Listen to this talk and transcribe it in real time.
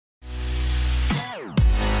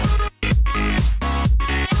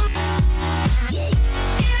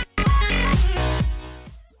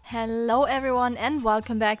Hello everyone and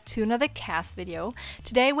welcome back to another CAS video.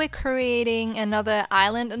 Today we're creating another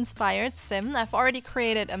island inspired sim. I've already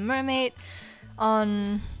created a mermaid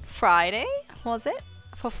on Friday, was it?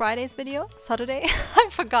 For Friday's video? Saturday? I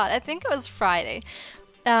forgot, I think it was Friday.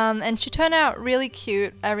 And she turned out really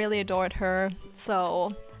cute. I really adored her.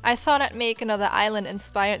 So I thought I'd make another island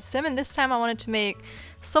inspired sim, and this time I wanted to make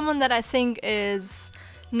someone that I think is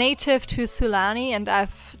native to Sulani, and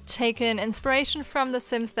I've taken inspiration from the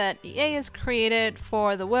sims that EA has created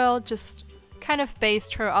for the world, just kind of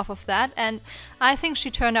based her off of that, and I think she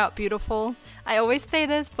turned out beautiful. I always say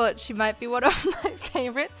this, but she might be one of my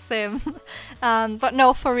favorite sims. But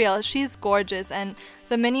no, for real, she's gorgeous, and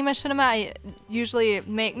the mini machinima, I usually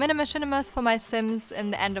make mini machinimas for my sims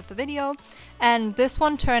in the end of the video, and this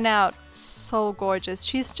one turned out so gorgeous.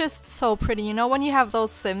 She's just so pretty. You know, when you have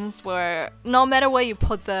those sims where no matter where you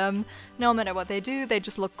put them, no matter what they do, they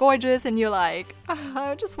just look gorgeous and you're like, oh,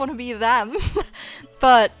 I just want to be them.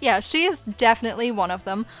 But yeah, she is definitely one of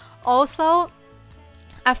them. Also,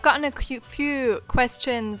 I've gotten a few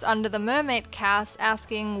questions under the mermaid CAS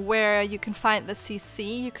asking where you can find the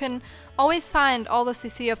CC. You can always find all the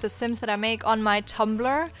CC of the sims that I make on my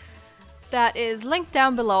Tumblr. That is linked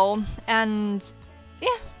down below, and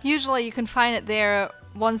yeah, usually you can find it there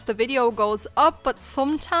once the video goes up, but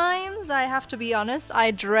sometimes, I have to be honest,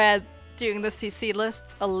 I dread doing the CC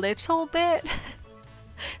lists a little bit.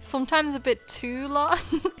 Sometimes a bit too long,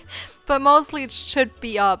 but mostly it should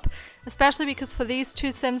be up, especially because for these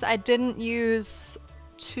two sims I didn't use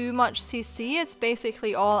too much CC. It's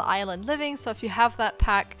basically all island living, so if you have that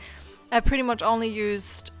pack, I pretty much only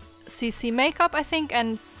used CC makeup, I think,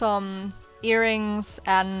 and some earrings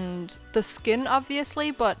and the skin,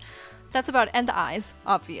 obviously, but that's about it. And the eyes,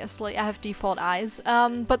 obviously. I have default eyes.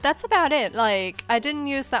 But that's about it. Like, I didn't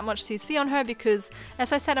use that much CC on her because,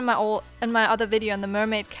 as I said in my other video in the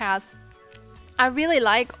mermaid CAS, I really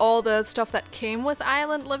like all the stuff that came with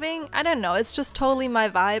island living. I don't know, it's just totally my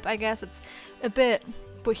vibe, I guess. It's a bit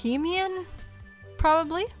bohemian,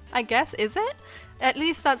 probably, I guess, is it? At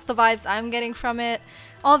least that's the vibes I'm getting from it.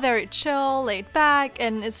 All very chill, laid back,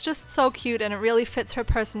 and it's just so cute, and it really fits her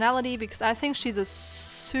personality because I think she's a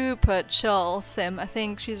super chill sim. I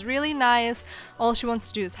think she's really nice. All she wants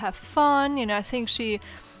to do is have fun. You know, I think she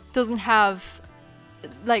doesn't have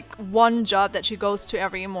like one job that she goes to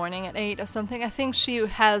every morning at 8 or something. I think she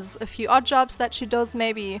has a few odd jobs that she does,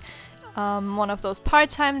 maybe one of those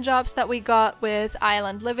part-time jobs that we got with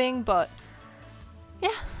island living, but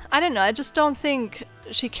yeah, I don't know, I just don't think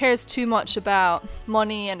she cares too much about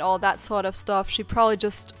money and all that sort of stuff. She probably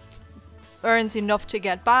just earns enough to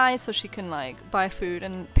get by so she can like buy food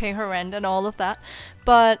and pay her rent and all of that.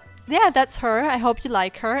 But yeah, that's her. I hope you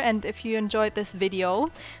like her, and if you enjoyed this video,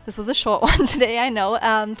 this was a short one today, I know,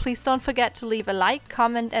 please don't forget to leave a like,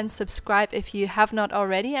 comment and subscribe if you have not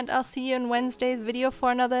already, and I'll see you in Wednesday's video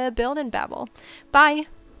for another Build and Babble. Bye!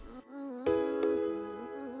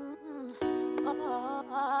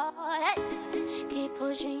 Keep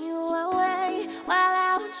pushing you away while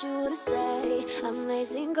I want you to stay.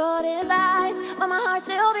 Amazing gold is eyes, but my heart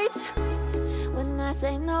still beats. When I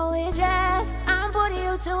say no, it's yes. I'm putting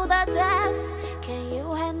you to the test. Can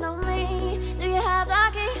you handle me? Do you have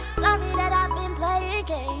the key? Sorry that I've been playing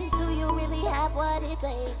games. Do you really have what it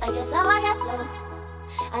takes? I guess so, I guess so.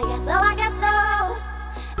 I guess so, I guess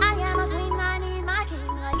so. I am a queen, I need my king.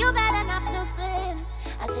 Are you bad enough to sin?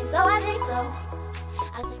 I think so, I think so.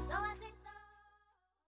 I think so.